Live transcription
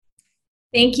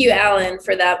Thank you, Alan,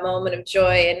 for that moment of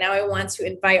joy. And now I want to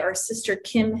invite our sister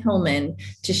Kim Hillman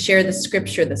to share the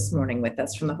scripture this morning with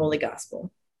us from the Holy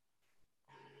Gospel.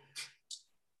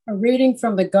 A reading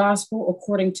from the Gospel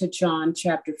according to John,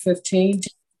 chapter 15,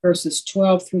 verses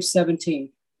 12 through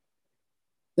 17.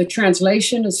 The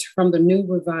translation is from the New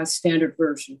Revised Standard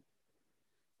Version.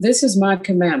 This is my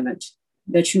commandment,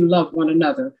 that you love one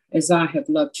another as I have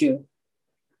loved you.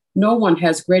 No one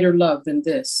has greater love than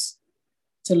this,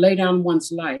 to lay down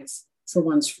one's life for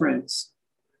one's friends.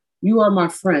 You are my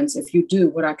friends if you do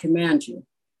what I command you.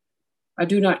 I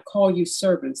do not call you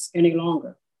servants any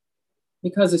longer,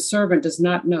 because a servant does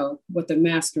not know what the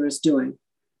master is doing.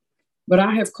 But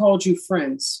I have called you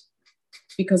friends,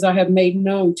 because I have made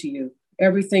known to you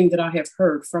everything that I have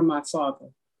heard from my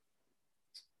Father.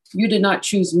 You did not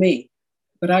choose me,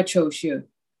 but I chose you,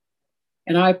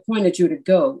 and I appointed you to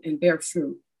go and bear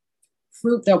fruit,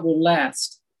 fruit that will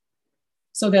last,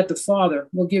 so that the Father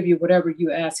will give you whatever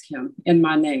you ask him in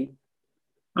my name.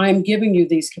 I am giving you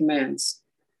these commands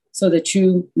so that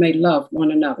you may love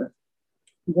one another.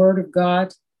 Word of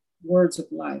God, words of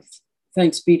life.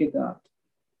 Thanks be to God.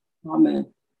 Amen.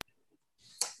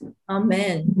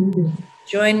 Amen.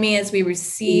 Join me as we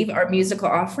receive our musical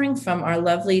offering from our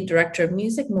lovely Director of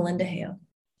Music, Melinda Hale.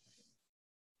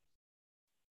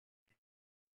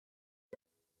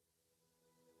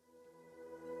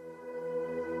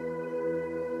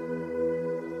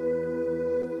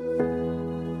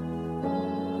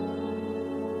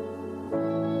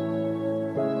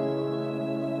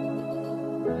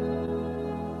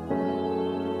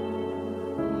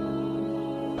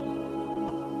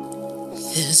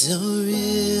 There's a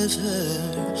river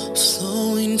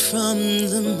flowing from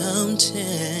the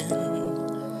mountain.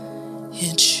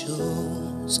 It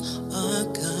shows our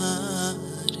God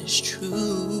is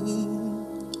true.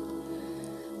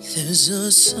 There's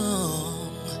a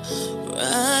song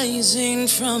rising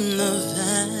from the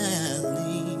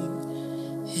valley.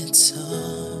 It's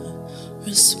our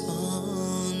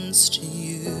response to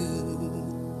you.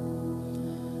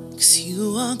 'Cause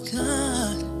you are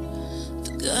God,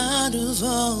 God of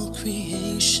all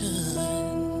creation.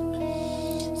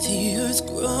 The earth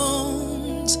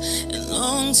groans and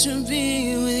longs to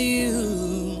be with you.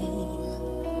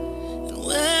 And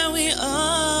where we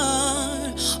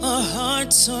are, our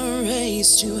hearts are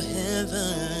raised to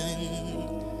heaven.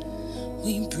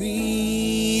 We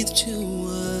breathe to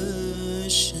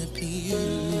worship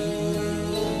you.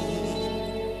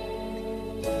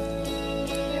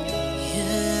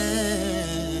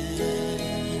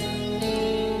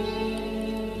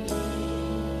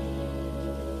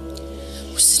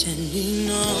 Standing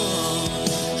on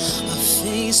our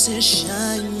faces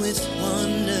shine with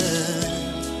wonder,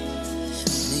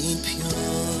 made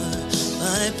pure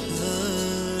by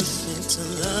perfect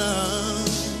love.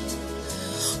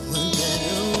 What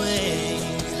better way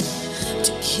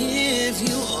to give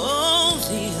you all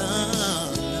the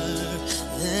honor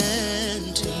than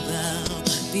to bow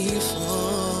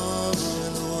before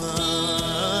the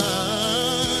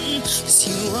one? 'Cause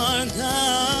you are God,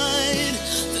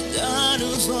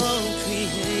 of all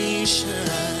creation.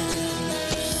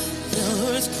 The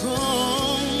earth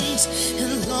groans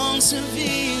and longs to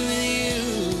be with you.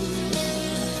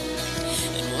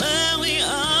 And where we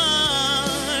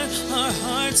are, our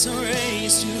hearts are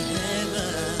raised to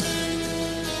heaven.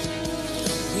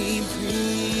 We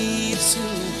breathe to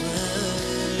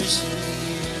worship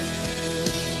you.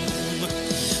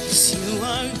 'Cause you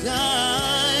are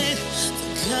God, the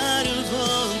God of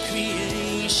all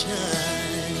creation.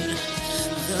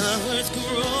 The earth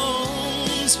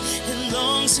groans and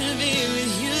longs to be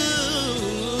with you.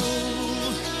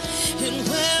 And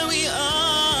where we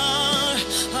are,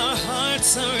 our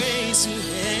hearts are raised to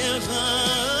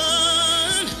heaven.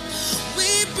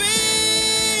 We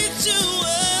breathe to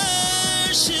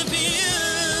worship you.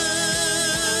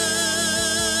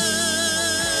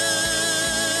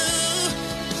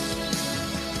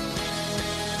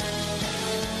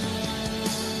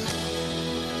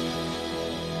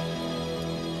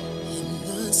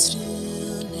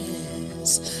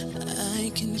 Stillness,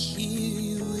 I can hear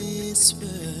you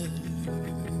whisper,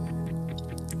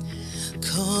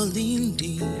 calling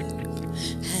deep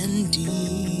and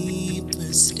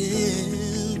deeper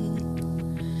still.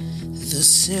 The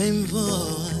same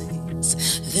voice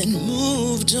that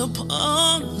moved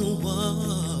upon the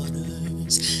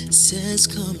waters says,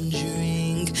 come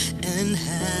drink and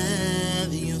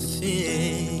have your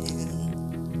fill.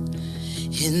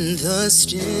 In the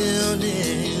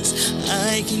stillness,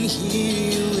 I can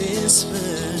hear you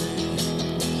whisper,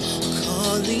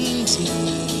 calling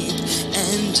deep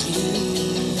and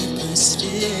deeper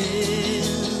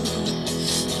still.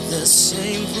 the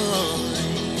same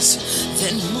voice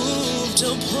that moved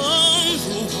upon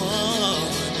the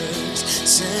waters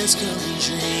says, come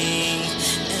drink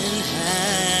and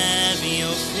have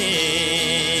your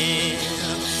fill.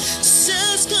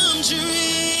 Says, come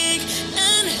drink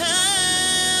and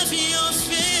have your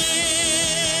fill.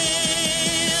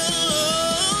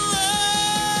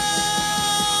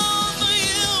 For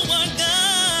you are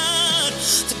God,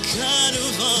 the God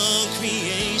of all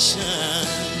creation.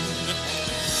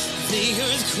 The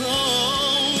earth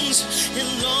groans and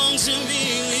longs to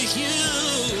be with you.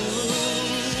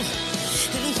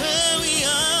 And where we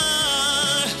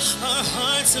are, our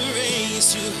hearts are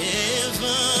raised to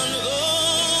heaven.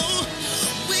 Oh,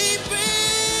 we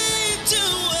bring to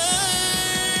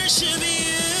worship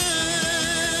you.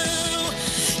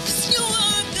 'Cause you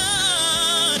are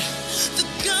God, the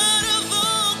God of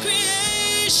all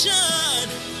creation.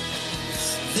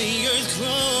 The earth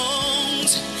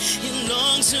groans and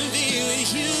longs to be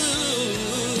with you.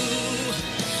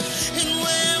 And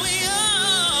where we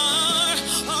are,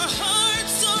 our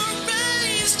hearts are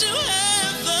raised to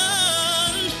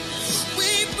heaven.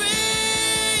 We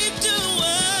bring to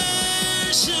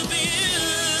worship you.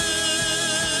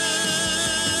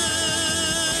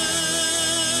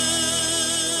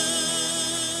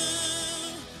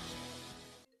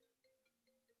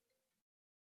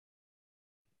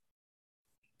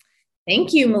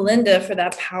 Thank you, Melinda, for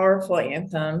that powerful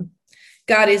anthem.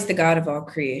 God is the God of all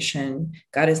creation.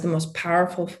 God is the most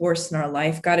powerful force in our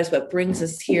life. God is what brings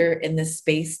us here in this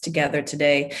space together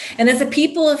today. And as a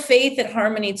people of faith at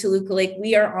Harmony Toluca Lake,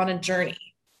 we are on a journey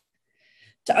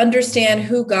to understand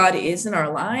who God is in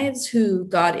our lives, who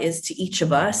God is to each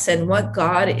of us, and what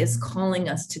God is calling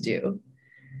us to do.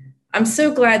 I'm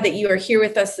so glad that you are here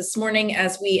with us this morning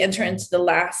as we enter into the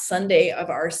last Sunday of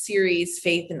our series,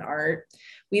 Faith and Art.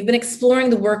 We've been exploring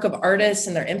the work of artists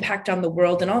and their impact on the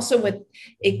world, and also what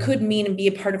it could mean and be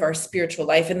a part of our spiritual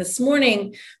life. And this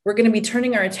morning, we're going to be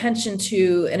turning our attention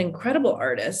to an incredible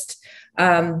artist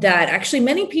that actually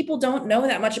many people don't know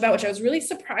that much about, which I was really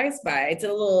surprised by. I did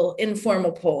a little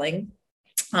informal polling.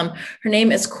 Her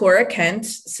name is Cora Kent,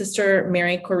 Sister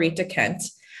Mary Corita Kent.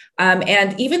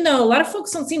 And even though a lot of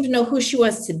folks don't seem to know who she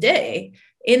was today,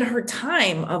 in her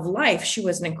time of life, she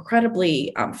was an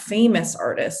incredibly famous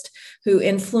artist who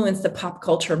influenced the pop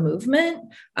culture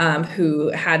movement, who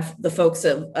had the folks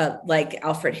of like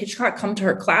Alfred Hitchcock come to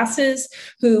her classes,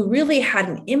 who really had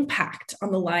an impact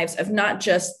on the lives of not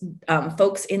just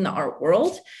folks in the art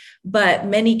world, but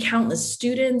many countless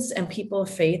students and people of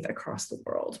faith across the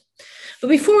world. But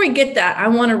before we get that, I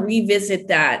want to revisit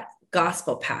that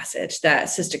gospel passage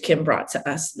that Sister Kim brought to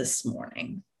us this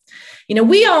morning. You know,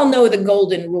 we all know the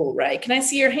golden rule, right? Can I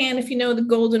see your hand if you know the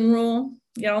golden rule?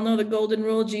 Y'all know the golden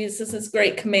rule. Jesus'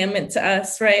 great commandment to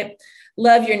us, right?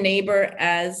 Love your neighbor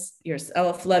as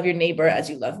yourself. Love your neighbor as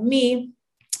you love me.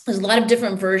 There's a lot of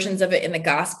different versions of it in the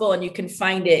gospel, and you can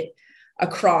find it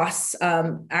across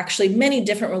actually many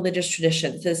different religious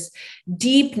traditions. This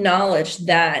deep knowledge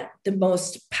that the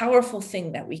most powerful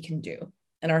thing that we can do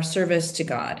in our service to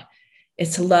God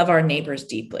is to love our neighbors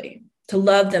deeply, to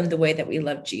love them the way that we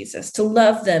love Jesus, to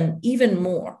love them even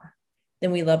more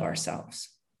than we love ourselves,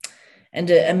 and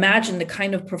to imagine the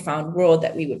kind of profound world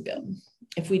that we would build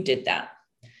if we did that.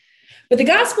 But the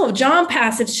Gospel of John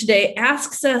passage today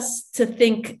asks us to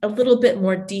think a little bit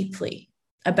more deeply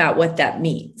about what that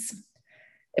means.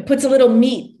 It puts a little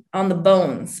meat on the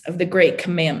bones of the great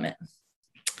commandment.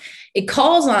 It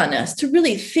calls on us to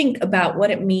really think about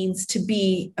what it means to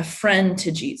be a friend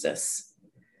to Jesus.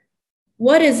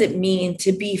 What does it mean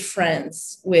to be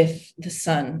friends with the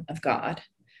Son of God,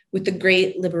 with the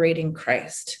great liberating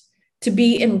Christ, to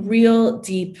be in real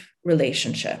deep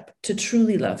relationship, to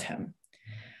truly love him?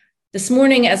 This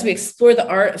morning, as we explore the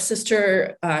art of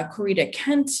Sister Corita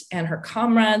Kent and her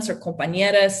comrades, her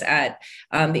compañeras at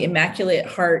the Immaculate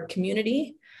Heart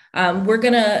community, we're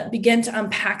going to begin to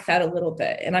unpack that a little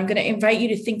bit. And I'm going to invite you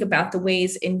to think about the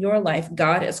ways in your life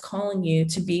God is calling you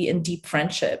to be in deep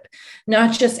friendship,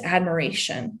 not just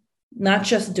admiration, not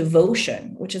just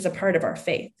devotion, which is a part of our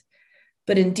faith,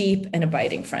 but in deep and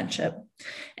abiding friendship.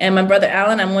 And my brother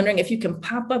Alan, I'm wondering if you can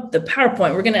pop up the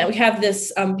PowerPoint. We have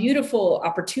this beautiful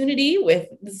opportunity with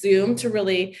Zoom to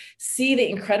really see the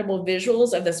incredible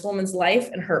visuals of this woman's life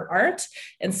and her art.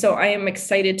 And so I am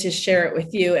excited to share it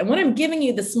with you. And what I'm giving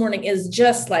you this morning is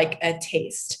just like a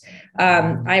taste.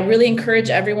 I really encourage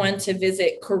everyone to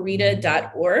visit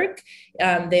corita.org.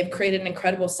 They've created an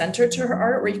incredible center to her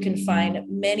art where you can find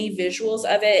many visuals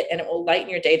of it, and it will lighten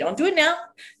your day. Don't do it now.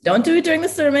 Don't do it during the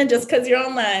sermon just because you're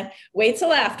online. Wait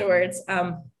till afterwards.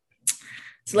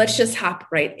 So let's just hop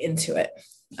right into it.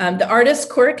 The artist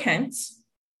Cora Kent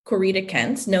Corita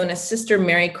Kent, known as Sister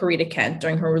Mary Corita Kent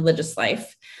during her religious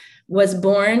life, was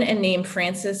born and named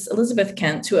Frances Elizabeth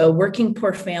Kent to a working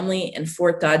poor family in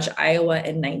Fort Dodge, Iowa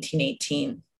in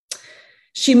 1918.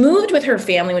 She moved with her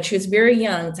family when she was very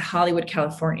young to Hollywood,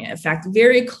 California. In fact,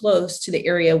 very close to the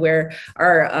area where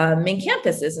our main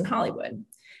campus is in Hollywood.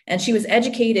 And she was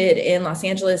educated in Los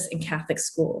Angeles in Catholic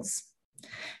schools.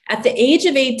 At the age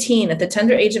of 18, at the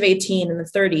tender age of 18 in the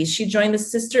 30s, she joined the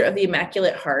Sister of the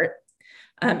Immaculate Heart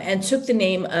and took the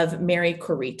name of Mary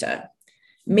Corita.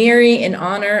 Mary in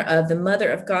honor of the Mother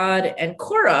of God, and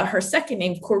Cora, her second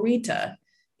name, Corita,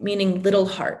 meaning little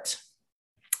heart.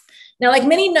 Now, like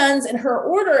many nuns in her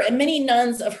order and many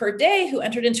nuns of her day who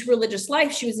entered into religious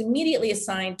life, she was immediately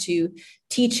assigned to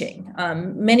teaching.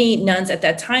 Many nuns at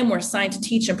that time were assigned to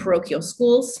teach in parochial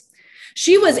schools.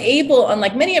 She was able,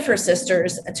 unlike many of her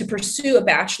sisters, to pursue a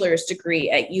bachelor's degree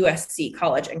at USC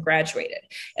College and graduated.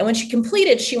 And when she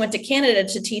completed, she went to Canada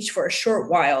to teach for a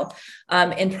short while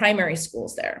in primary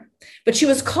schools there. But she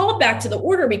was called back to the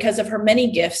order because of her many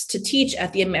gifts to teach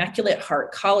at the Immaculate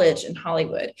Heart College in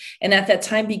Hollywood. And at that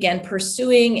time began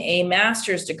pursuing a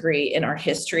master's degree in art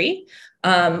history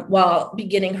while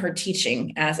beginning her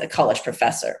teaching as a college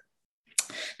professor.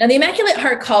 Now, the Immaculate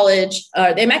Heart College,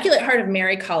 the Immaculate Heart of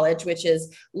Mary College, which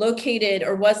is located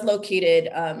or was located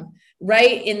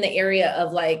right in the area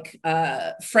of like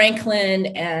Franklin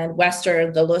and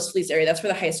Western, the Los Feliz area, that's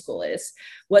where the high school is,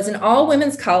 was an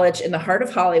all-women's college in the heart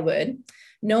of Hollywood,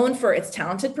 known for its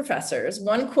talented professors.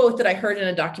 One quote that I heard in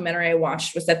a documentary I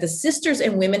watched was that the sisters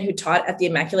and women who taught at the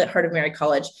Immaculate Heart of Mary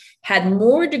College had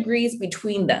more degrees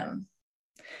between them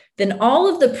than all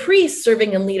of the priests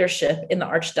serving in leadership in the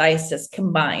archdiocese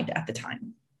combined at the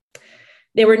time.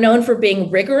 They were known for being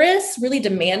rigorous, really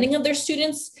demanding of their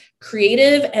students,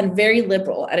 creative, and very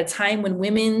liberal at a time when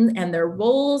women and their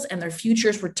roles and their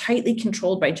futures were tightly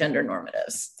controlled by gender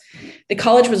normatives. The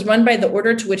college was run by the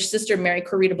order to which Sister Mary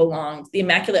Corita belonged, the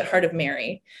Immaculate Heart of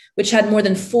Mary, which had more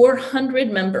than 400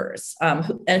 members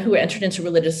who entered into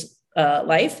religious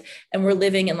life and were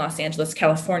living in Los Angeles,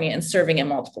 California, and serving in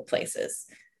multiple places.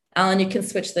 Alan, you can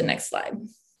switch to the next slide.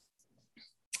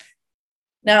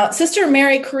 Now, Sister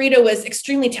Mary Corita was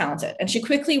extremely talented, and she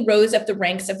quickly rose up the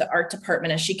ranks of the art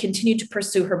department as she continued to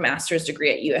pursue her master's degree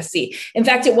at USC. In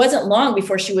fact, it wasn't long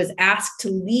before she was asked to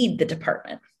lead the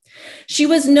department. She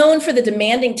was known for the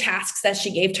demanding tasks that she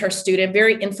gave to her student.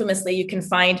 Very infamously, you can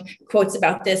find quotes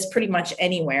about this pretty much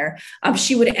anywhere.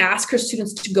 She would ask her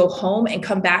students to go home and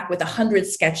come back with 100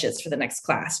 sketches for the next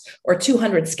class or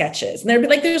 200 sketches. And they'd be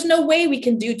like, there's no way we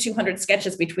can do 200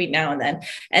 sketches between now and then.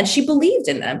 And she believed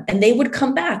in them, and they would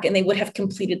come back and they would have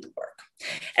completed the work.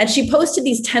 And she posted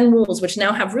these 10 rules, which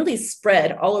now have really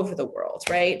spread all over the world,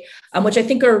 right? Which I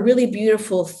think are a really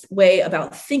beautiful way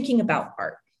about thinking about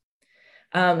art.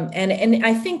 And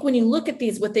I think when you look at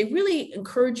these, what they really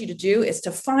encourage you to do is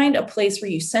to find a place where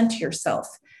you center yourself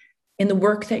in the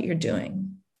work that you're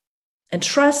doing and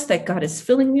trust that God is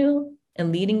filling you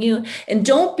and leading you. And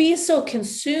don't be so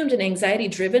consumed and anxiety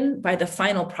driven by the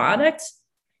final product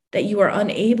that you are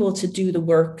unable to do the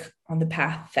work on the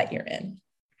path that you're in.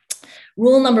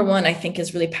 Rule number one, I think,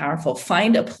 is really powerful.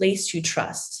 Find a place you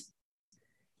trust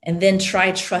and then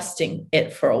try trusting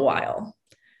it for a while.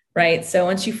 Right? So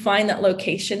once you find that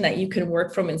location that you can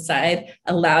work from inside,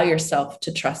 allow yourself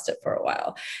to trust it for a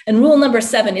while. And rule number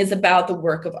 7 is about the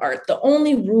work of art. The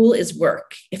only rule is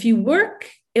work. If you work,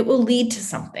 it will lead to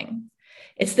something.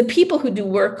 It's the people who do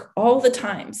work all the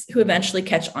times who eventually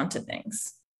catch on to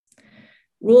things.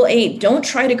 Rule 8, don't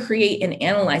try to create and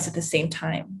analyze at the same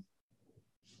time.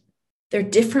 They're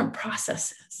different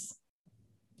processes.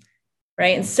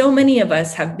 Right? And so many of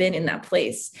us have been in that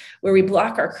place where we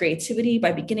block our creativity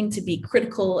by beginning to be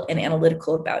critical and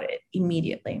analytical about it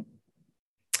immediately.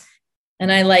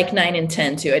 And I like 9 and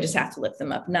 10 too. I just have to lift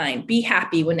them up. 9, be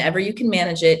happy whenever you can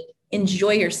manage it.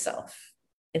 Enjoy yourself.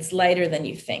 It's lighter than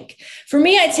you think. For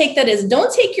me, I take that as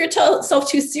don't take yourself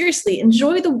too seriously.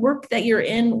 Enjoy the work that you're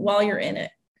in while you're in it.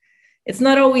 It's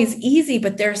not always easy,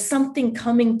 but there's something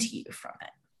coming to you from it.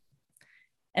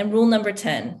 And rule number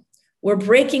 10, we're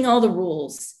breaking all the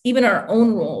rules, even our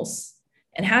own rules.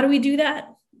 And how do we do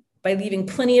that? By leaving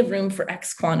plenty of room for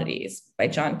X quantities by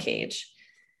John Cage.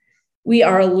 We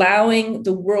are allowing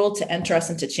the world to enter us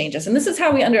and to change us. And this is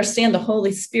how we understand the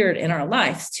Holy Spirit in our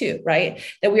lives too, right?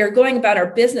 That we are going about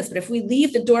our business, but if we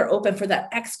leave the door open for that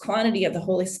X quantity of the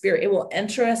Holy Spirit, it will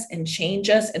enter us and change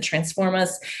us and transform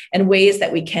us in ways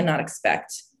that we cannot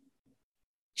expect.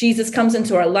 Jesus comes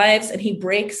into our lives and he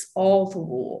breaks all the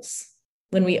rules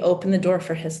when we open the door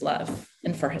for his love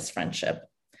and for his friendship.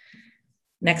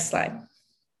 Next slide.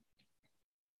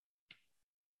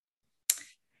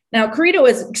 Now, Corito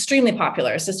was extremely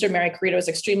popular. Sister Mary Corito was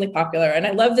extremely popular. And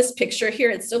I love this picture here.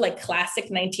 It's still like classic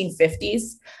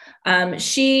 1950s.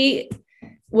 She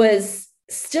was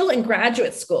still in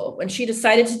graduate school when she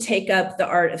decided to take up the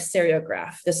art of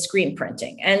seriograph, the screen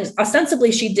printing. And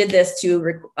ostensibly, she did this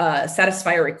to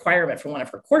satisfy a requirement for one of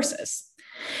her courses.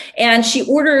 And she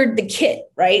ordered the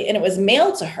kit, right? And it was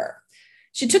mailed to her.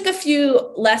 She took a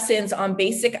few lessons on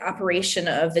basic operation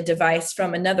of the device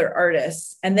from another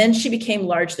artist, and then she became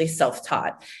largely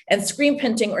self-taught. And screen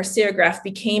printing or serigraph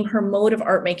became her mode of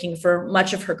art making for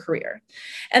much of her career.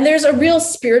 And there's a real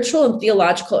spiritual and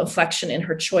theological inflection in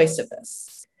her choice of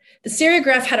this. The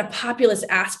serigraph had a populist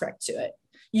aspect to it.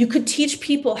 You could teach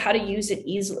people how to use it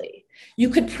easily. You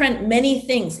could print many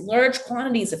things, large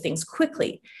quantities of things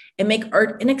quickly, and make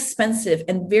art inexpensive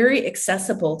and very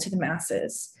accessible to the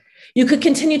masses. You could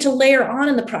continue to layer on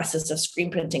in the process of screen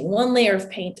printing, one layer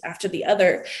of paint after the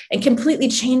other, and completely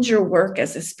change your work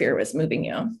as the Spirit was moving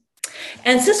you.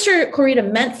 And Sister Corita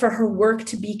meant for her work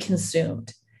to be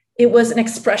consumed. It was an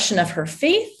expression of her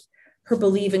faith, her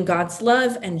belief in God's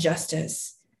love and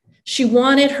justice. She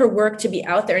wanted her work to be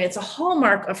out there, and it's a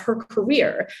hallmark of her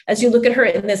career. As you look at her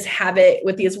in this habit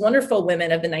with these wonderful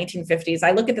women of the 1950s,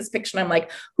 I look at this picture and I'm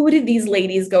like, who did these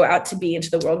ladies go out to be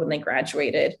into the world when they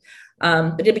graduated?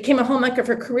 But it became a hallmark of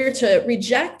her career to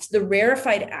reject the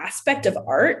rarefied aspect of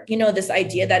art, this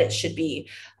idea that it should be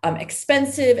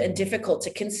expensive and difficult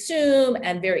to consume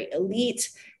and very elite,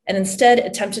 and instead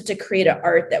attempted to create an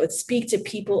art that would speak to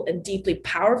people in deeply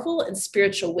powerful and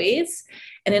spiritual ways,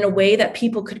 and in a way that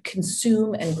people could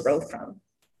consume and grow from.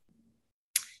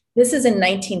 This is in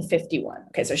 1951.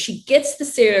 Okay, so she gets the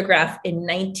seriograph in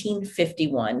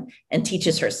 1951 and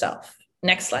teaches herself.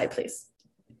 Next slide, please.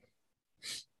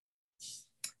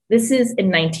 This is in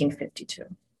 1952.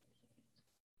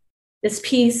 This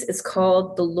piece is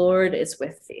called "The Lord is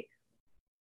with Thee."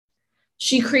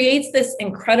 She creates this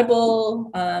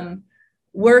incredible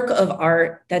work of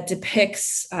art that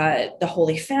depicts the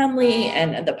Holy Family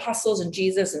and the apostles and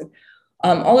Jesus and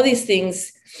all of these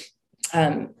things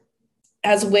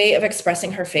as a way of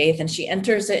expressing her faith. And she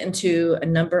enters it into a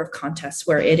number of contests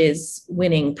where it is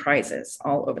winning prizes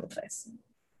all over the place.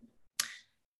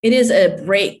 It is a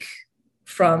break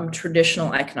from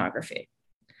traditional iconography.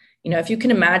 If you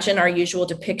can imagine our usual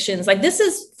depictions, like this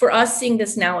is, for us, seeing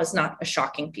this now is not a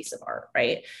shocking piece of art,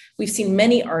 right? We've seen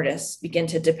many artists begin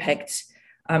to depict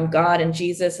God and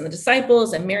Jesus and the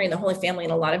disciples and Mary and the Holy Family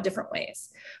in a lot of different ways.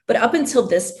 But up until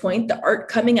this point, the art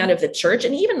coming out of the church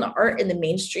and even the art in the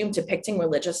mainstream depicting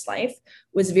religious life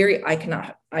was very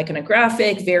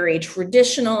iconographic, very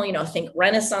traditional, think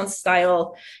Renaissance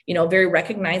style, very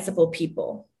recognizable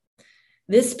people.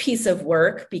 This piece of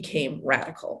work became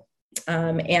radical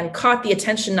and caught the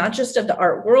attention not just of the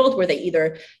art world, where they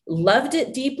either loved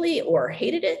it deeply or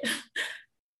hated it,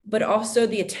 but also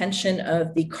the attention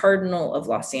of the Cardinal of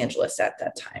Los Angeles at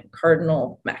that time,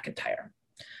 Cardinal McIntyre,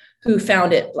 who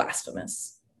found it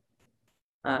blasphemous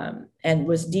and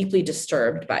was deeply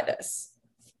disturbed by this.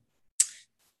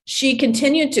 She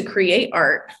continued to create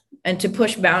art and to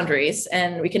push boundaries,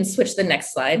 and we can switch to the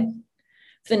next slide.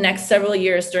 For the next several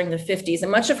years during the 50s,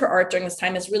 and much of her art during this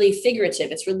time is really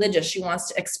figurative. It's religious. She wants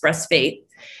to express faith.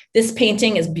 This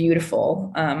painting is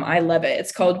beautiful. I love it.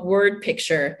 It's called Word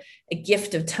Picture, A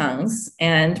Gift of Tongues.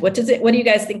 And what do you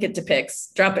guys think it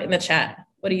depicts? Drop it in the chat.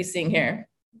 What are you seeing here?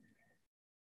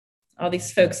 All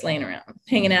these folks laying around,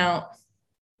 hanging out.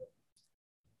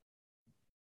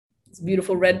 It's a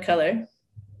beautiful red color.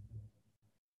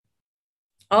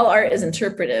 All art is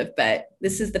interpretive, but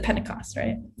this is the Pentecost,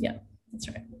 right? Yeah. That's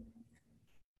right.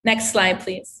 Next slide,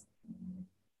 please.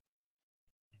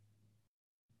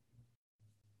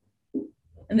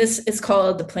 And this is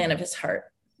called The Plan of His Heart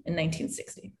in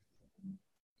 1960.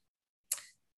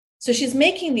 So she's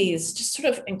making these just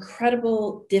sort of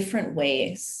incredible different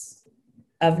ways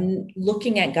of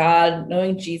looking at God,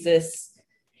 knowing Jesus,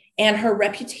 and her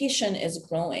reputation is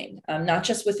growing, not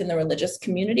just within the religious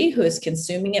community who is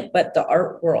consuming it, but the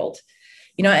art world.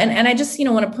 And I just,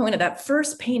 want to point out that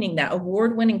first painting, that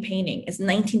award-winning painting, is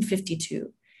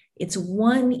 1952. It's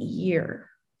 1 year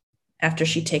after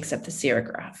she takes up the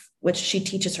serigraph, which she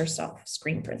teaches herself,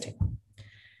 screen printing.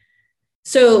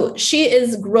 So she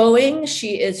is growing,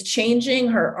 she is changing,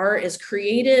 her art is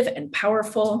creative and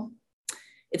powerful.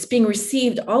 It's being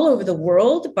received all over the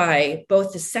world by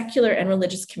both the secular and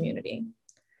religious community.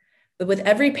 But with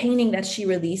every painting that she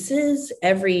releases,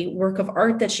 every work of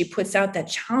art that she puts out that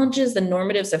challenges the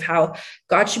normatives of how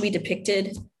God should be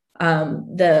depicted,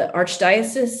 the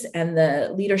archdiocese and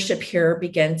the leadership here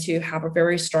begin to have a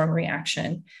very strong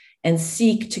reaction and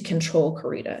seek to control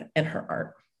Corita and her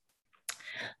art.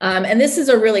 And this is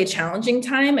a really challenging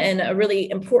time and a really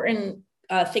important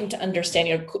thing to understand.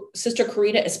 You know, Sister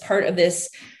Corita is part of this,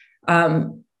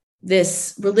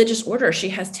 this religious order. She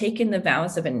has taken the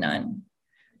vows of a nun.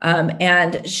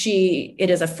 And it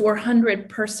is a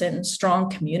 400-person strong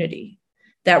community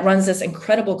that runs this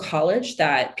incredible college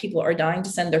that people are dying to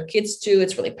send their kids to.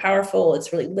 It's really powerful.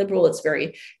 It's really liberal. It's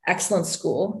very excellent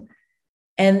school.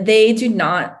 And they do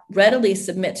not readily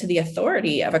submit to the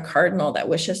authority of a cardinal that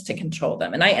wishes to control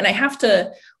them. And I have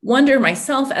to wonder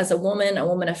myself, as a woman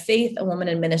of faith, a woman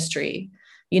in ministry,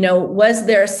 you know, was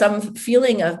there some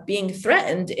feeling of being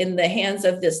threatened in the hands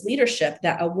of this leadership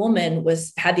that a woman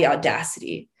had the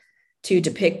audacity to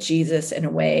depict Jesus in a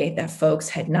way that folks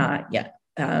had not yet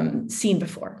seen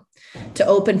before, to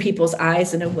open people's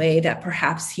eyes in a way that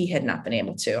perhaps he had not been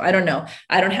able to? I don't know.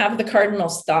 I don't have the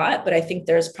cardinal's thought, but I think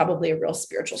there's probably a real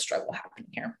spiritual struggle happening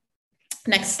here.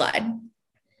 Next slide.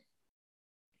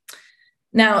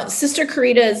 Now, Sister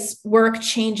Corita's work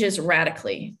changes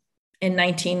radically in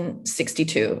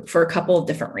 1962 for a couple of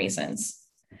different reasons.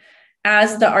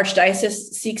 As the archdiocese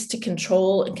seeks to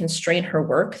control and constrain her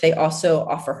work, they also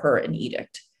offer her an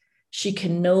edict. She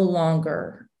can no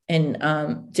longer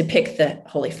depict the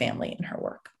Holy Family in her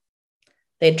work.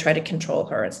 They'd try to control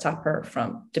her and stop her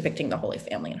from depicting the Holy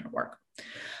Family in her work.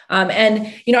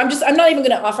 And, you know, I'm not even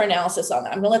going to offer analysis on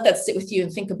that. I'm going to let that sit with you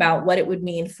and think about what it would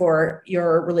mean for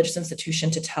your religious institution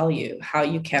to tell you how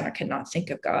you can or cannot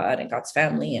think of God and God's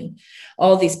family and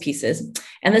all these pieces.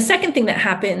 And the second thing that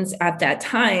happens at that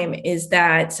time is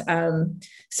that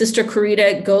Sister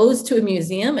Corita goes to a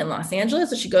museum in Los Angeles.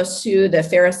 So she goes to the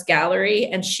Ferris Gallery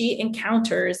and she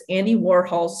encounters Andy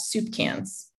Warhol's soup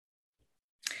cans.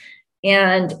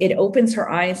 And it opens her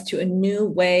eyes to a new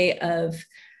way of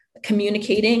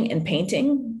communicating and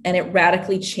painting, and it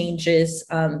radically changes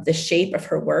the shape of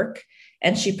her work.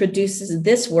 And she produces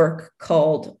this work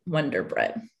called Wonder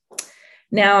Bread.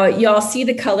 Now, y'all see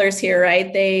the colors here,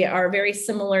 right? They are very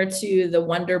similar to the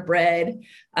Wonder Bread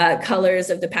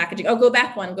colors of the packaging. Oh, go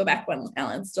back one,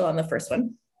 Alan, still on the first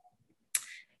one.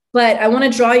 But I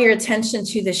want to draw your attention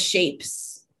to the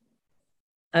shapes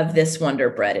of this Wonder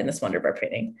Bread in this Wonder Bread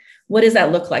painting. What does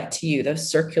that look like to you, those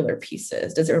circular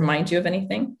pieces? Does it remind you of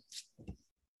anything?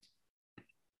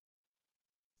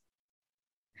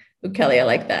 Ooh, Kelly, I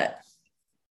like that.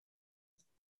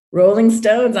 Rolling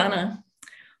Stones, Anna.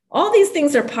 All these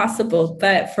things are possible,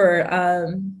 but for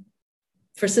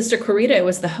Sister Corita, it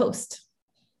was the host.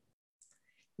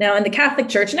 Now, in the Catholic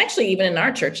Church, and actually even in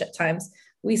our church at times,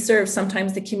 we serve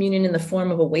sometimes the communion in the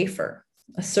form of a wafer,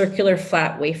 a circular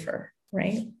flat wafer,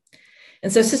 right?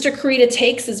 And so Sister Corita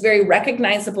takes this very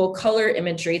recognizable color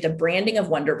imagery, the branding of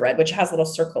Wonder Bread, which has little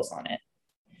circles on it,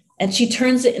 and she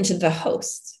turns it into the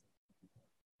host,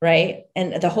 right?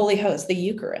 And the Holy Host, the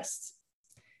Eucharist.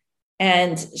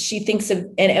 And she thinks of,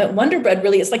 and Wonder Bread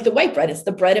really is like the white bread. It's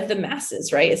the bread of the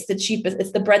masses, right? It's the cheapest,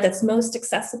 it's the bread that's most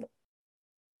accessible.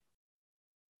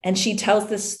 And she tells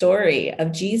this story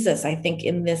of Jesus, I think,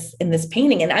 in this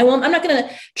painting. And I'm not going to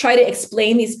try to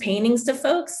explain these paintings to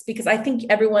folks, because I think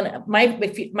everyone,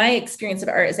 my experience of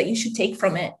art is that you should take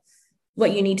from it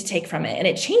what you need to take from it. And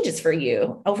it changes for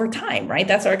you over time, right?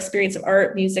 That's our experience of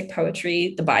art, music,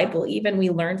 poetry, the Bible, even we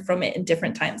learned from it in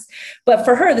different times. But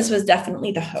for her, this was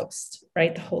definitely the host,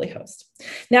 right? The Holy Host.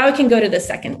 Now we can go to the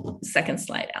second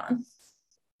slide, Alan.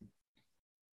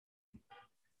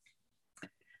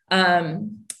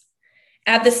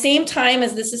 At the same time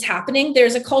as this is happening,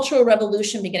 there's a cultural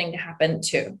revolution beginning to happen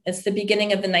too. It's the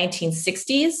beginning of the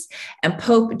 1960s, and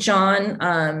Pope John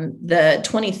the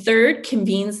 23rd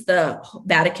convenes the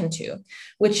Vatican II,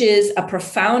 which is a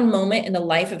profound moment in the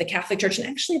life of the Catholic Church, and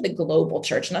actually the global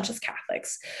church, not just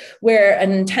Catholics, where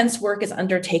an intense work is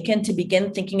undertaken to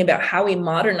begin thinking about how we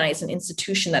modernize an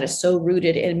institution that is so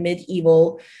rooted in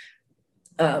medieval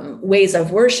ways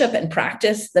of worship and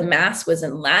practice. The Mass was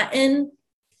in Latin.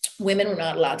 Women were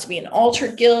not allowed to be in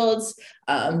altar guilds.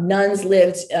 Nuns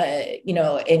lived,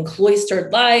 in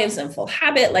cloistered lives and full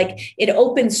habit. Like, it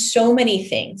opened so many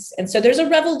things. And so there's a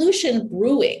revolution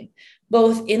brewing,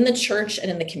 both in the church and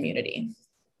in the community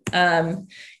and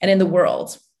in the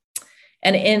world.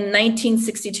 And in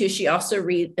 1962, she also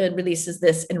releases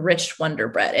this Enriched Wonder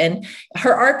Bread. And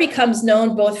her art becomes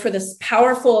known both for this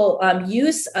powerful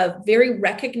use of very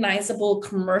recognizable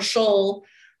commercial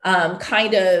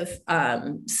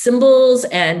symbols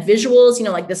and visuals,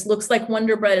 like this looks like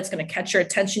Wonder Bread. It's going to catch your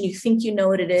attention. You think you know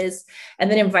what it is, and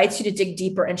then invites you to dig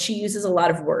deeper. And she uses a lot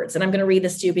of words. And I'm going to read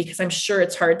this to you because I'm sure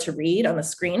it's hard to read on the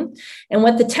screen. And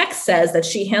what the text says that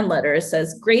she hand letters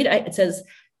says, it says,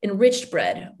 enriched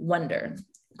bread, wonder.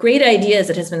 Great ideas,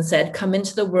 it has been said, come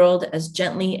into the world as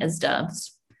gently as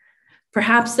doves.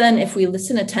 Perhaps then, if we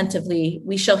listen attentively,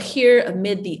 we shall hear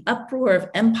amid the uproar of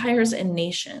empires and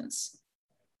nations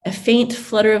a faint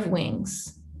flutter of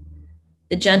wings,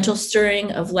 the gentle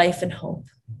stirring of life and hope.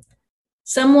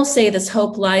 Some will say this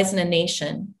hope lies in a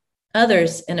nation,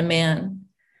 others in a man.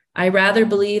 I rather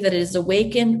believe that it is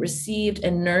awakened, received,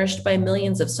 and nourished by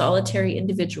millions of solitary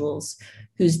individuals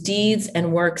whose deeds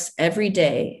and works every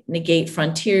day negate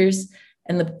frontiers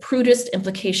and the prudest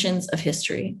implications of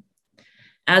history.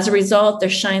 As a result, there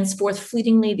shines forth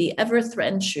fleetingly the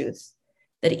ever-threatened truth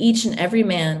that each and every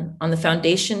man, on the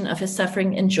foundation of his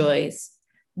suffering and joys,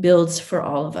 builds for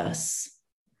all of us.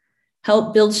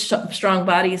 Help build strong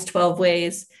bodies 12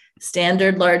 ways,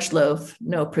 standard large loaf,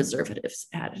 no preservatives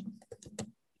added.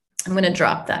 I'm going to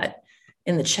drop that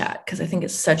in the chat because I think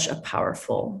it's such a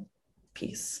powerful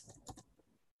piece.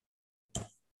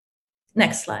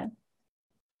 Next slide.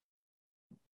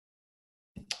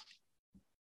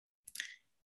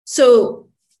 So,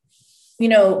 you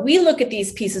know, we look at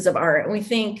these pieces of art and we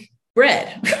think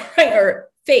bread, right, or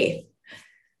faith.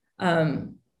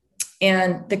 And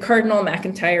the Cardinal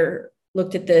McIntyre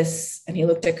looked at this and he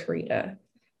looked at Corita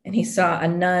and he saw a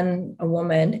nun, a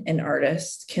woman, an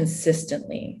artist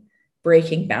consistently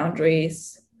breaking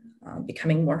boundaries,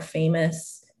 becoming more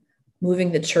famous,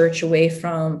 moving the church away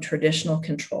from traditional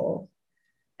control.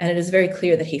 And it is very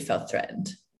clear that he felt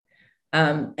threatened.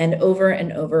 And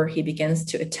over, he begins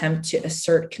to attempt to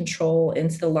assert control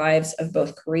into the lives of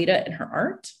both Corita and her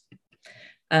art,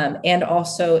 and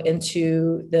also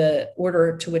into the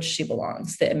order to which she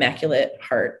belongs, the Immaculate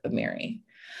Heart of Mary.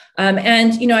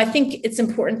 And, you know, I think it's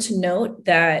important to note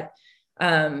that,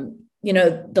 you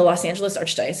know, the Los Angeles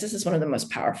Archdiocese is one of the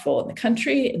most powerful in the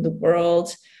country, in the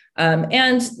world.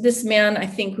 And this man, I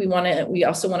think we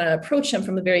also want to approach him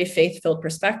from a very faith-filled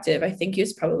perspective. I think he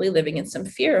was probably living in some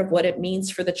fear of what it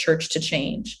means for the church to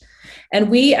change. And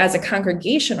we as a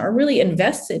congregation are really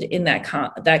invested in that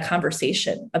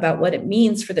conversation about what it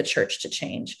means for the church to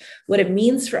change, what it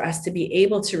means for us to be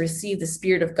able to receive the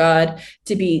Spirit of God,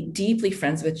 to be deeply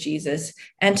friends with Jesus,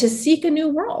 and to seek a new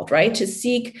world, right? To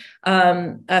seek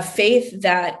a faith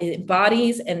that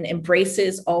embodies and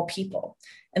embraces all people.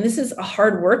 And this is a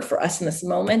hard work for us in this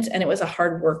moment. And it was a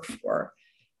hard work for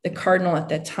the Cardinal at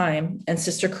that time. And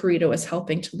Sister Corita was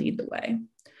helping to lead the way.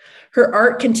 Her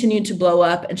art continued to blow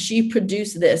up and she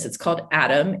produced this. It's called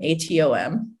Atom,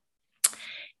 A-T-O-M.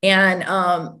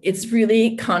 And it's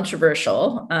really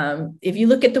controversial. If you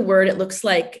look at the word, it looks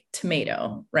like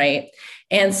tomato, right?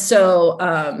 And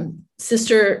so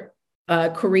Sister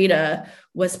Corita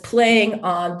was playing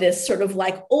on this sort of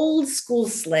like old school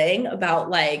slang about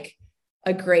like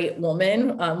a great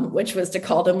woman, which was to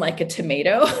call them like a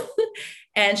tomato.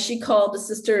 And she called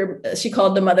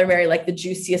the Mother Mary like the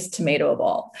juiciest tomato of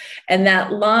all. And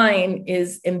that line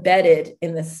is embedded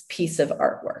in this piece of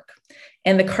artwork.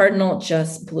 And the Cardinal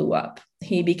just blew up.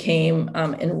 He became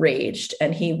enraged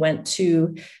and he went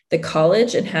to the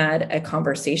college and had a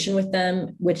conversation with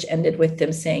them, which ended with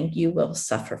them saying, "You will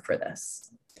suffer for this."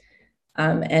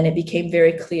 And it became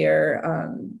very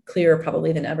clearer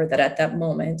probably than ever that at that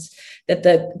moment that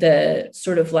the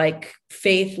sort of like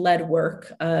faith-led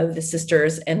work of the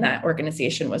sisters and that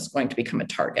organization was going to become a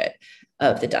target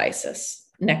of the diocese.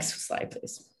 Next slide,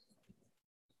 please.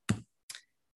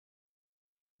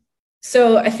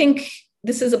 So I think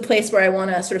this is a place where I want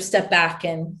to sort of step back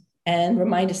and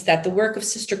remind us that the work of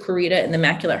Sister Corita and the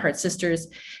Immaculate Heart Sisters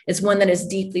is one that is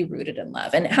deeply rooted in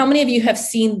love. And how many of you have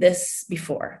seen this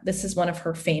before? This is one of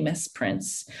her famous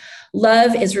prints.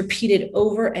 Love is repeated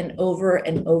over and over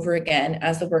and over again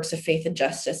as the works of faith and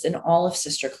justice in all of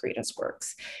Sister Corita's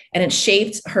works. And it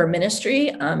shaped her ministry,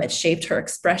 it shaped her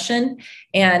expression,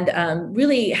 and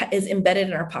really is embedded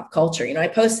in our pop culture. You know, I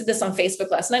posted this on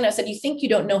Facebook last night and I said, you think you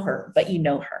don't know her, but you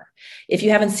know her. If you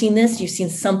haven't seen this, you've seen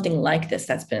something like this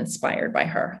that's been inspired by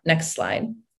her. Next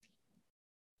slide.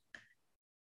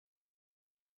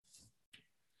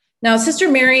 Now, Sister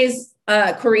Mary's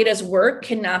Corita's work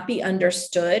cannot be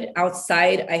understood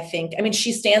outside, I think. I mean,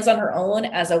 she stands on her own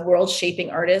as a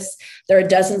world-shaping artist. There are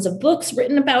dozens of books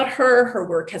written about her. Her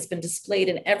work has been displayed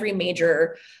in every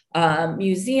major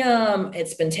museum.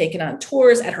 It's been taken on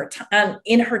tours at her time.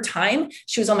 In her time,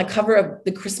 she was on the cover of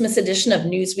the Christmas edition of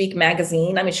Newsweek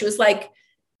magazine. I mean,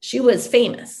 she was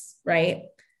famous, right?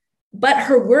 But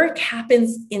her work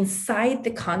happens inside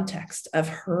the context of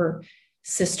her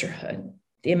sisterhood.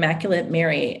 The Immaculate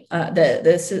Mary,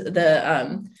 the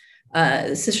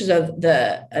Sisters of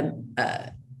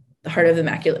the Heart of the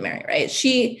Immaculate Mary, right?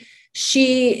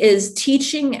 She is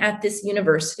teaching at this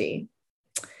university,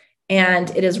 and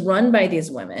it is run by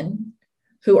these women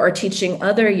who are teaching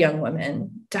other young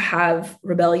women to have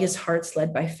rebellious hearts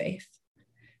led by faith.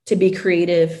 to be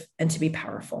creative, and to be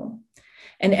powerful.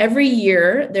 And every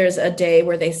year there's a day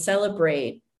where they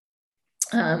celebrate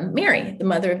Mary, the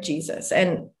mother of Jesus.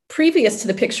 And previous to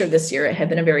the picture of this year, it had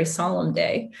been a very solemn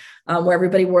day where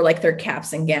everybody wore like their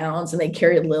caps and gowns and they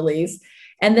carried lilies.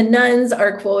 And the nuns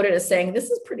are quoted as saying,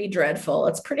 "This is pretty dreadful.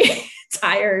 It's pretty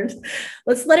tired.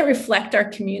 Let's let it reflect our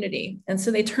community." And so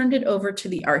they turned it over to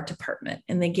the art department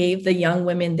and they gave the young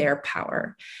women their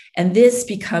power. And this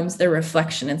becomes their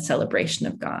reflection and celebration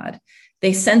of God.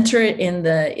 They center it in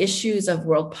the issues of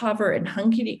world poverty and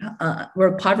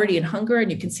hunger.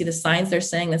 And you can see the signs they're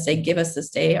saying that say, "Give us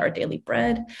this day our daily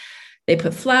bread." They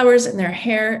put flowers in their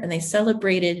hair and they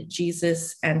celebrated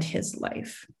Jesus and his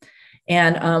life.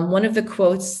 And one of the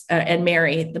quotes, and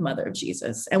Mary, the mother of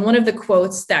Jesus, and one of the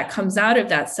quotes that comes out of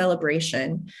that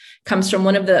celebration comes from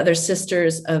one of the other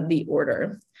sisters of the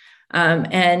order.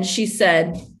 And she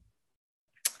said,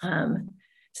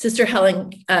 Sister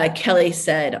Helen Kelly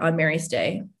said on Mary's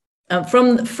Day,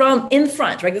 from in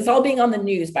front, right? This is all being on the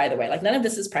news, by the way. Like none of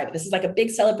this is private. This is like a big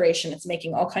celebration. It's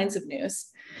making all kinds of news.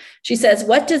 She says,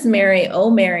 "What does Mary, oh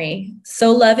Mary,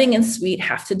 so loving and sweet,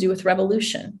 have to do with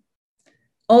revolution?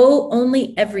 Oh,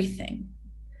 only everything.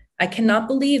 I cannot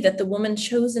believe that the woman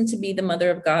chosen to be the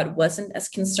mother of God wasn't as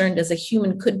concerned as a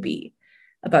human could be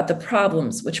about the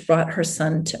problems which brought her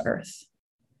son to earth."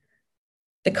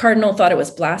 The cardinal thought it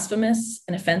was blasphemous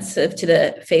and offensive to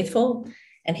the faithful,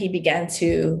 and he began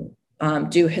to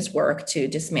do his work to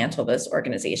dismantle this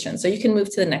organization. So you can move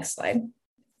to the next slide.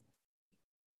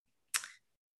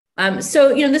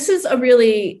 So, this is a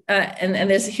really, and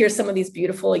here's some of these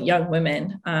beautiful young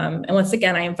women. And once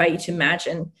again, I invite you to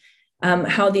imagine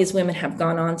how these women have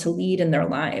gone on to lead in their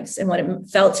lives and what it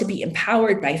felt to be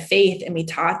empowered by faith and be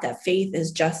taught that faith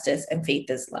is justice and faith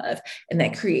is love and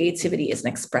that creativity is an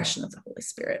expression of the Holy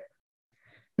Spirit.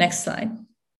 Next slide.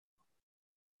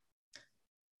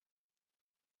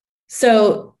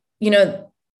 So,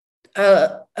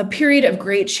 a period of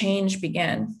great change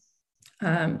began.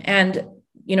 And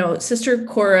Sister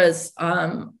Corita's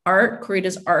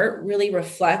art really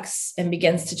reflects and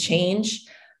begins to change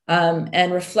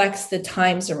and reflects the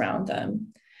times around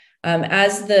them.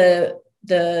 As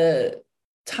the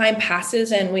time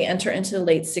passes and we enter into the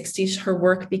late 60s, her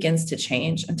work begins to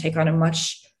change and take on a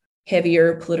much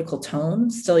heavier political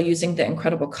tone, still using the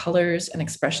incredible colors and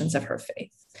expressions of her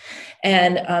faith.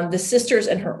 And the sisters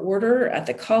in her order at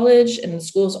the college and the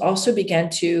schools also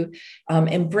began to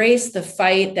embrace the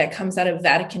fight that comes out of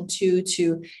Vatican II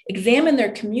to examine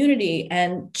their community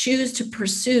and choose to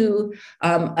pursue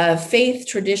a faith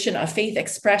tradition, a faith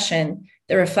expression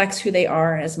that reflects who they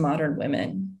are as modern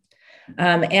women.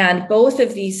 And both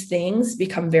of these things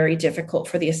become very difficult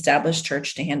for the established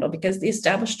church to handle because the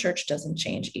established church doesn't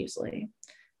change easily.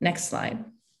 Next slide.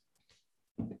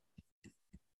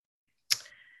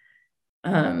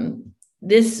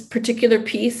 This particular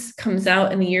piece comes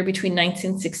out in the year between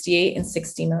 1968 and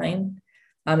 69.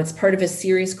 It's part of a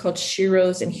series called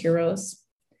Sheroes and Heroes.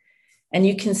 And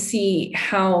you can see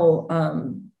how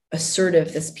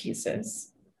assertive this piece is.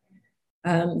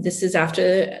 This is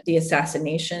after the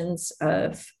assassinations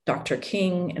of Dr.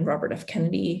 King and Robert F.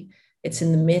 Kennedy. It's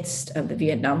in the midst of the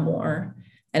Vietnam War.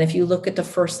 And if you look at the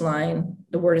first line,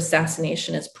 the word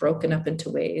assassination is broken up into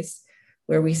ways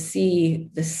where we see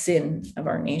the sin of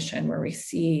our nation, where we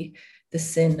see the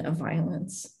sin of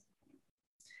violence.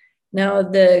 Now,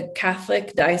 the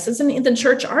Catholic diocese and the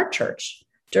church, our church,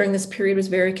 during this period was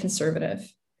very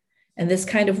conservative. And this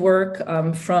kind of work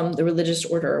from the religious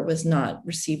order was not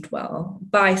received well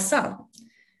by some.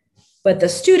 But the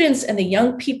students and the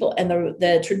young people and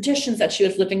the traditions that she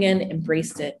was living in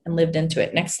embraced it and lived into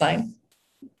it. Next slide.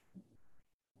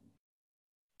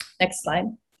 Next slide.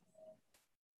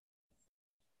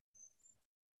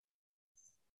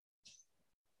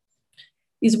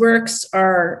 These works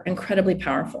are incredibly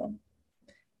powerful.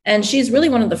 And she's really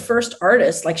one of the first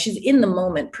artists, like she's in the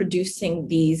moment producing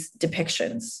these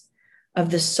depictions of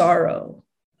the sorrow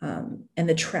and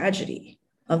the tragedy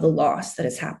of the loss that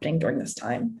is happening during this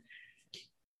time.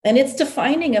 And it's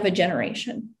defining of a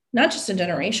generation, not just a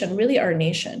generation, really our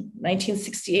nation.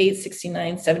 1968,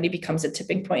 69, 70 becomes a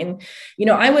tipping point. And,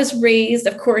 I was raised,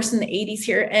 of course, in the 80s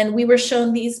here, and we were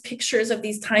shown these pictures of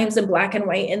these times in black and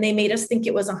white, and they made us think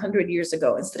it was 100 years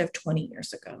ago instead of 20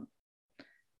 years ago.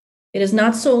 It is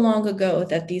not so long ago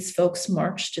that these folks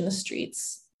marched in the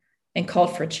streets and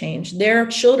called for change. Their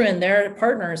children, their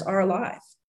partners are alive,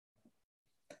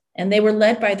 and they were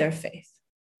led by their faith.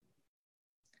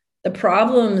 The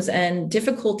problems and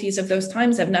difficulties of those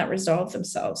times have not resolved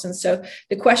themselves. And so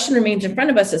the question remains in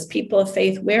front of us as people of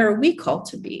faith, where are we called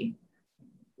to be?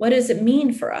 What does it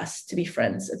mean for us to be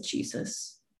friends of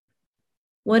Jesus?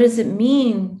 What does it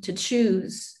mean to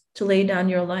choose to lay down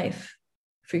your life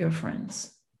for your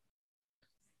friends?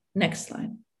 Next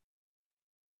slide.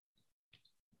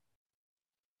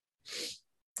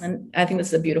 And I think this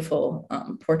is a beautiful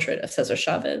portrait of Cesar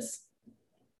Chavez,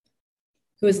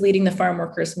 who was leading the farm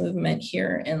workers movement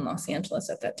here in Los Angeles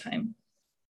at that time.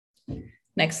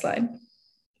 Next slide.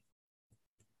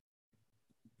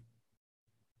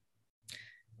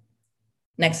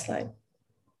 Next slide.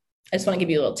 I just want to give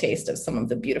you a little taste of some of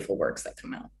the beautiful works that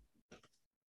come out.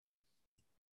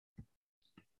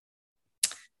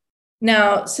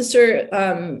 Now, Sister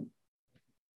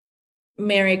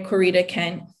Mary Corita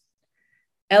Kent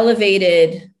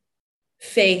elevated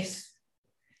faith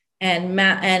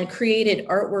and created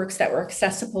artworks that were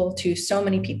accessible to so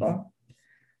many people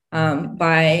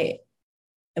by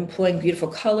employing beautiful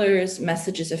colors,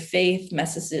 messages of faith,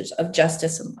 messages of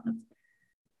justice and love.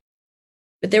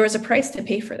 But there was a price to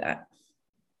pay for that.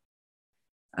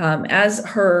 As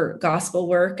her gospel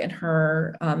work and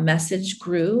her message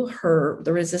grew,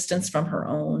 the resistance from her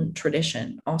own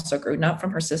tradition also grew, not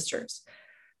from her sisters,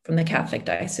 from the Catholic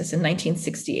diocese. In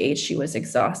 1968, she was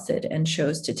exhausted and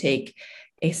chose to take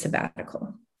a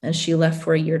sabbatical. And she left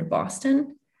for a year to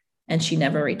Boston, and she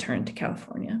never returned to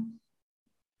California.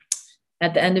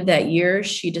 At the end of that year,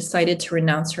 she decided to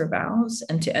renounce her vows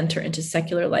and to enter into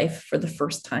secular life for the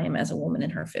first time as a woman in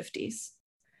her 50s.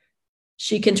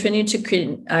 She continued to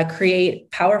create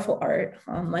powerful art,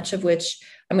 much of which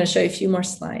I'm going to show you a few more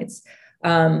slides,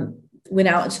 went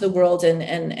out into the world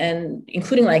and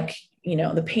including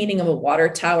the painting of a water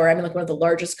tower. I mean, like one of the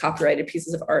largest copyrighted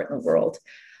pieces of art in the world.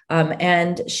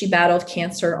 And she battled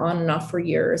cancer on and off for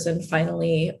years and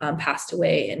finally passed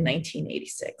away in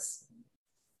 1986.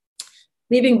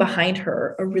 Leaving behind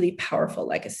her a really powerful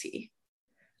legacy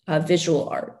of visual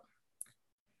art.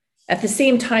 At the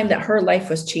same time that her life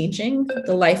was changing,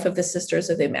 the life of the Sisters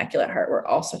of the Immaculate Heart were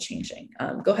also changing.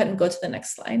 Go ahead and go to the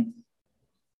next slide.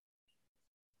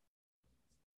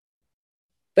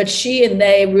 But she and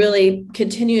they really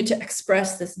continued to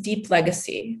express this deep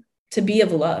legacy to be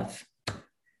of love,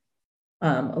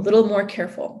 a little more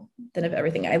careful than of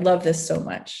everything. I love this so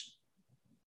much.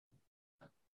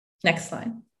 Next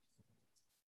slide.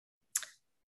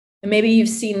 And maybe you've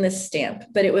seen this stamp,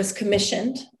 but it was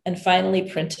commissioned and finally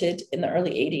printed in the early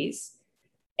 80s.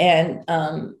 And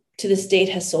to this date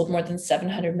has sold more than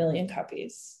 700 million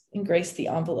copies and graced the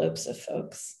envelopes of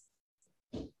folks.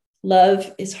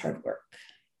 Love is hard work.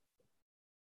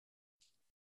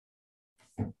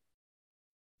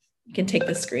 You can take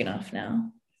the screen off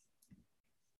now.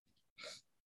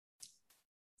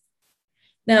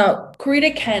 Now,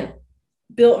 Corita Kent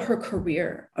built her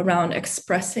career around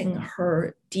expressing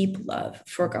her deep love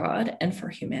for God and for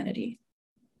humanity.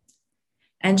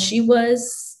 And she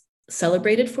was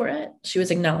celebrated for it. She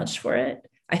was acknowledged for it.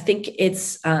 I think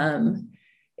it's,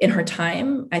 in her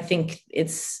time, I think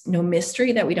it's no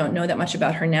mystery that we don't know that much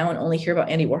about her now and only hear about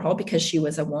Andy Warhol because she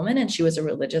was a woman and she was a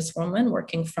religious woman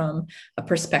working from a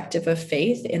perspective of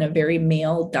faith in a very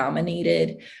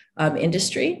male-dominated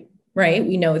industry, right?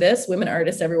 We know this, women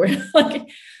artists everywhere.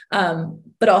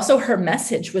 But also her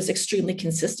message was extremely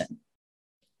consistent. It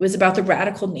was about the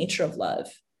radical nature of love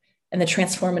and the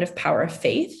transformative power of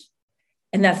faith,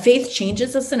 and that faith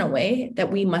changes us in a way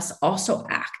that we must also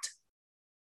act.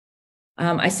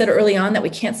 I said early on that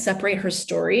we can't separate her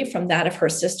story from that of her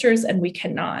sisters, and we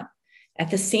cannot.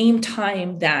 At the same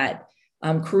time that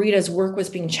Corita's work was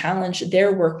being challenged,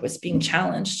 their work was being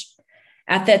challenged.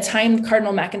 At that time,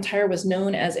 Cardinal McIntyre was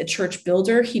known as a church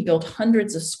builder. He built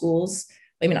hundreds of schools,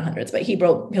 maybe not hundreds, but he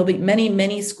built many,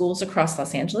 many schools across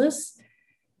Los Angeles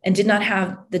and did not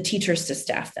have the teachers to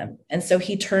staff them. And so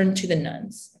he turned to the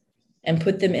nuns and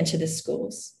put them into the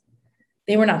schools.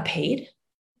 They were not paid.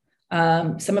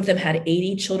 Some of them had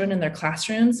 80 children in their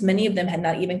classrooms. Many of them had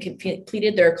not even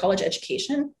completed their college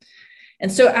education.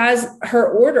 And so as her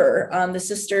order, the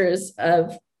Sisters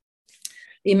of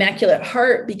the Immaculate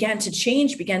Heart began to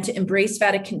change, began to embrace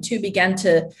Vatican II, began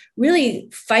to really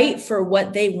fight for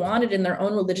what they wanted in their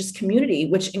own religious community,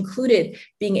 which included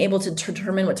being able to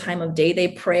determine what time of day they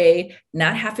pray,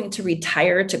 not having to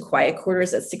retire to quiet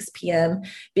quarters at 6 p.m.,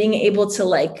 being able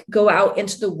to go out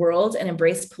into the world and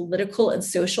embrace political and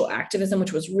social activism,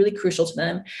 which was really crucial to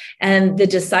them. And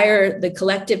the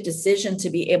collective decision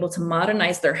to be able to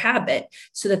modernize their habit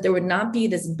so that there would not be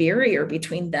this barrier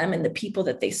between them and the people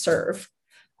that they serve.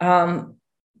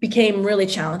 Became really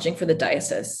challenging for the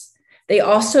diocese. They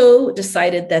also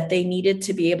decided that they needed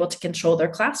to be able to control their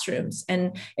classrooms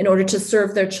and in order to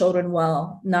serve their children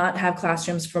well, not have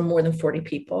classrooms for more than 40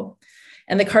 people.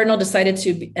 And the Cardinal decided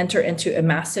to enter into a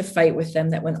massive fight with them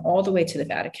that went all the way to the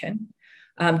Vatican,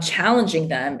 challenging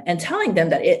them and telling them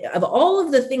that of all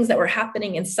of the things that were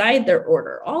happening inside their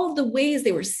order, all of the ways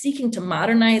they were seeking to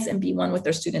modernize and be one with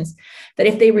their students, that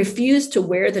if they refused to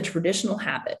wear the traditional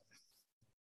habit,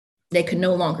 they could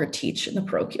no longer teach in the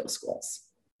parochial schools.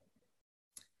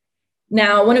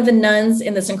 Now, one of the nuns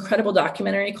in this incredible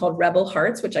documentary called Rebel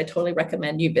Hearts, which I totally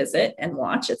recommend you visit and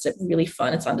watch, it's really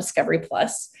fun, it's on Discovery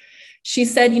Plus. She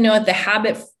said, the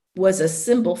habit was a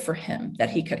symbol for him that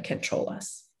he could control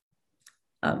us,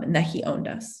 and that he owned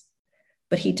us,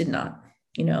 but he did not.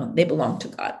 They belonged to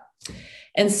God.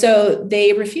 And so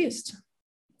they refused.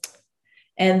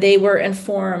 And they were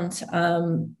informed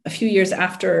a few years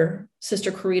after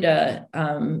Sister Corita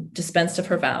dispensed of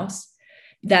her vows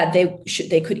that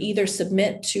they could either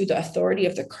submit to the authority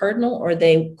of the cardinal or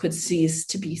they could cease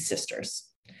to be sisters.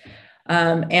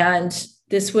 And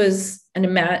this was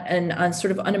an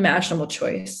sort of unimaginable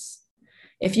choice.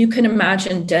 If you can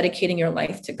imagine dedicating your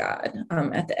life to God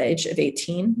at the age of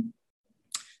 18,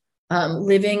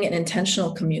 living in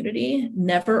intentional community,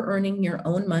 never earning your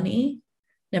own money,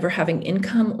 never having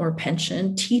income or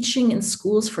pension, teaching in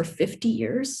schools for 50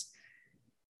 years,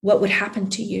 what would happen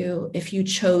to you if you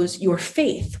chose your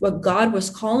faith, what God was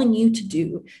calling you to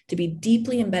do, to be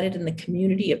deeply embedded in the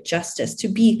community of justice, to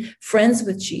be friends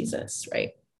with Jesus,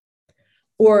 right?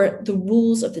 Or the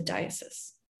rules of the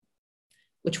diocese,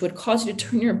 which would cause you to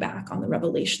turn your back on the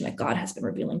revelation that God has been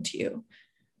revealing to you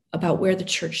about where the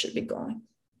church should be going.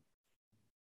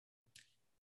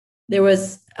 There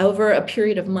was, over a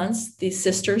period of months, these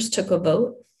sisters took a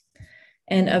vote,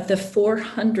 and of the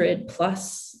 400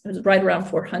 plus, it was right around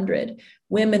 400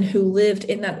 women who lived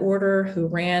in that order, who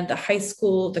ran the high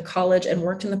school, the college, and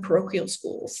worked in the parochial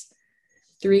schools,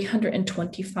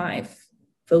 325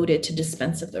 voted to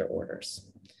dispense of their orders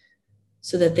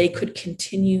so that they could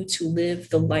continue to live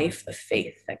the life of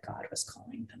faith that God was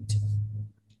calling them to.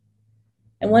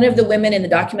 And one of the women in the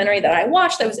documentary that I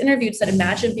watched, that was interviewed, said,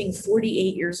 imagine being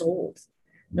 48 years old,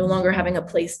 no longer having a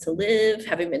place to live,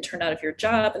 having been turned out of your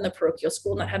job in the parochial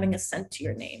school, not having a cent to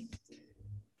your name.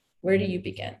 Where do you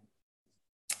begin?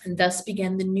 And thus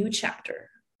began the new chapter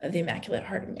of the Immaculate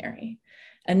Heart of Mary,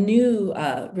 a new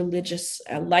religious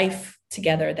life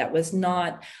together that was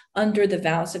not under the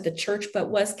vows of the church, but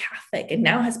was Catholic and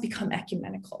now has become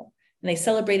ecumenical. And they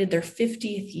celebrated their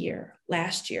 50th year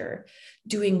last year,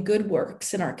 doing good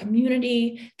works in our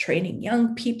community, training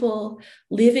young people,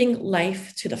 living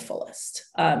life to the fullest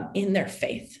in their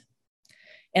faith.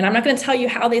 And I'm not going to tell you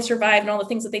how they survived and all the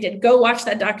things that they did. Go watch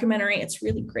that documentary. It's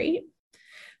really great.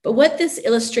 But what this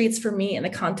illustrates for me in the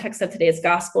context of today's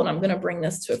gospel, and I'm going to bring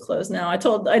this to a close now. I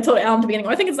told Alan at the beginning,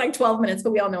 I think it's like 12 minutes,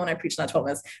 but we all know when I preach not 12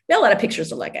 minutes. We have a lot of pictures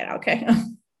to look at, okay?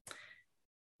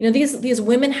 These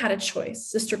women had a choice.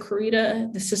 Sister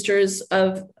Corita, the sisters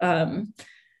of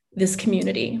this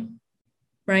community,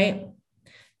 right?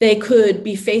 They could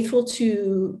be faithful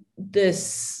to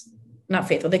this, not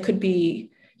faithful, they could be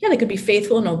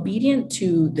faithful and obedient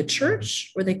to the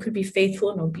church, or they could be faithful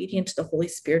and obedient to the Holy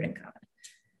Spirit and God.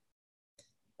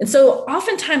 And so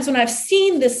oftentimes when I've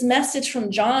seen this message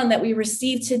from John that we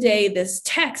received today, this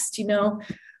text,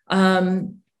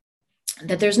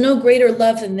 that there's no greater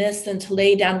love than this, than to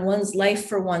lay down one's life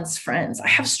for one's friends, I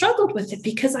have struggled with it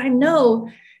because I know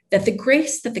that the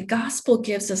grace that the gospel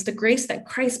gives us, the grace that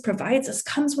Christ provides us,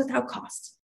 comes without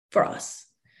cost for us.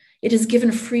 It is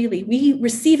given freely. We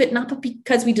receive it not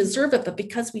because we deserve it, but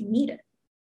because we need it.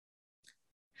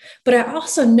 But I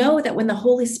also know that when the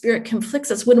Holy Spirit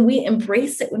conflicts us, when we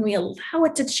embrace it, when we allow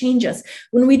it to change us,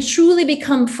 when we truly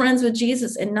become friends with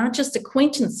Jesus and not just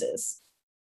acquaintances,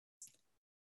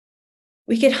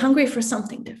 we get hungry for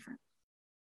something different.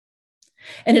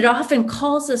 And it often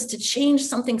calls us to change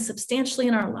something substantially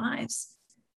in our lives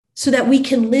so that we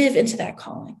can live into that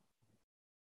calling.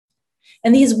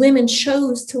 And these women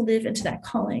chose to live into that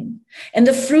calling. And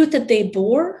the fruit that they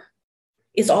bore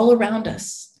is all around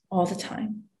us all the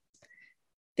time.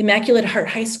 The Immaculate Heart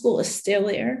High School is still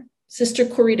there. Sister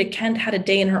Corita Kent had a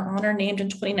day in her honor named in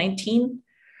 2019.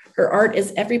 Her art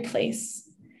is every place.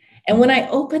 And when I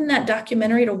opened that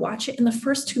documentary to watch it, in the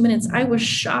first 2 minutes, I was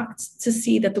shocked to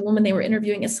see that the woman they were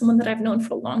interviewing is someone that I've known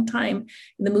for a long time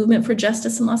in the movement for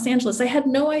justice in Los Angeles. I had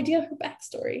no idea her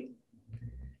backstory,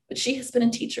 but she has been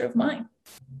a teacher of mine.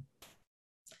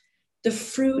 The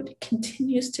fruit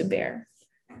continues to bear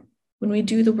when we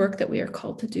do the work that we are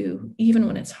called to do, even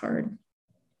when it's hard.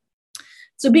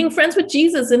 So being friends with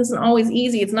Jesus isn't always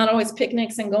easy. It's not always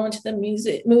picnics and going to the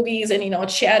movies and,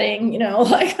 chatting, in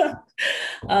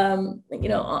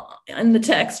the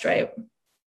text, right?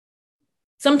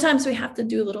 Sometimes we have to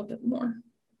do a little bit more.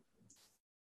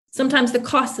 Sometimes the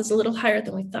cost is a little higher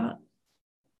than we thought.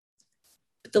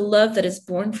 but the love that is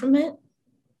born from it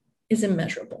is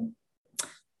immeasurable.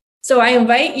 So I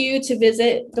invite you to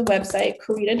visit the website,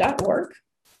 corita.org,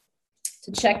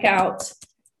 to check out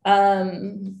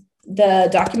the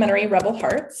documentary Rebel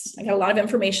Hearts. I got a lot of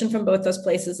information from both those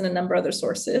places and a number of other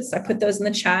sources. I put those in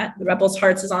the chat. The Rebel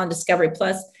Hearts is on Discovery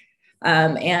Plus,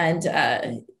 and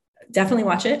definitely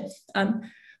watch it.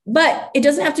 But it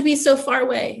doesn't have to be so far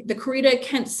away. The Corita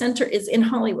Kent Center is in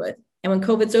Hollywood. And when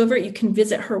COVID's over, you can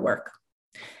visit her work.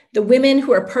 The women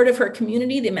who are part of her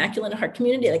community, the Immaculate Heart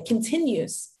community that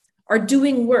continues, are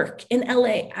doing work in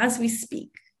LA as we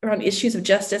speak around issues of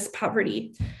justice,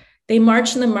 poverty. They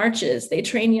march in the marches. They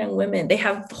train young women. They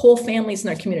have whole families in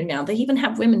their community now. They even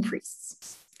have women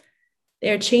priests.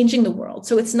 They are changing the world.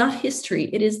 So it's not history.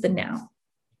 It is the now.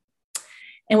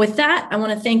 And with that, I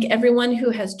want to thank everyone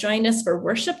who has joined us for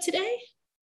worship today.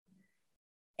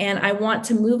 And I want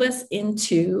to move us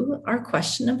into our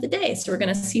question of the day. So we're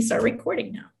going to cease our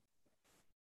recording now.